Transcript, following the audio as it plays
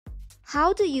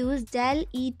How to use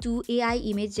DALL-E-2 AI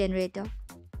image generator.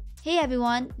 Hey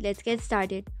everyone, let's get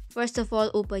started. First of all,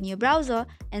 open your browser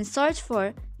and search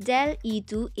for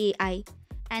DALL-E2 AI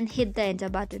and hit the enter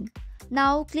button.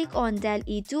 Now click on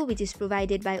DALL-E2, which is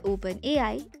provided by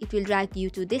OpenAI. It will drag you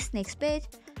to this next page.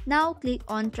 Now click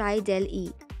on Try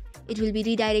DALL-E. It will be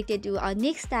redirected to our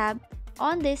next tab.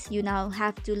 On this, you now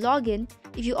have to log in.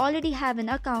 If you already have an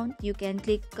account, you can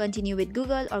click continue with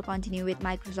Google or continue with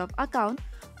Microsoft account.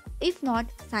 If not,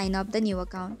 sign up the new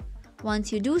account.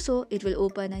 Once you do so, it will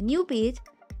open a new page.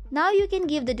 Now you can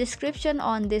give the description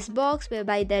on this box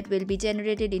whereby that will be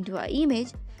generated into an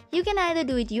image. You can either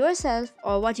do it yourself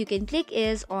or what you can click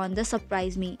is on the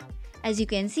surprise me. As you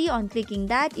can see, on clicking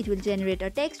that, it will generate a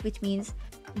text, which means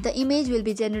the image will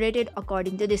be generated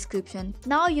according to description.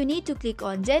 Now you need to click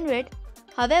on generate.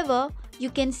 However,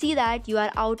 you can see that you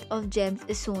are out of gems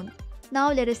soon.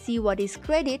 Now let us see what is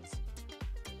credits.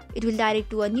 It will direct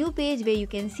to a new page where you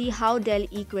can see how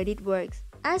DALL-E credit works.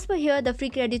 As per here, the free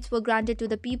credits were granted to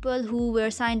the people who were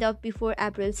signed up before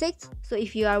April 6th. So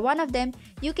if you are one of them,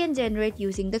 you can generate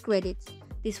using the credits.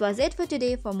 This was it for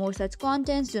today. For more such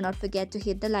contents, do not forget to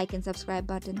hit the like and subscribe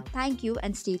button. Thank you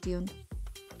and stay tuned.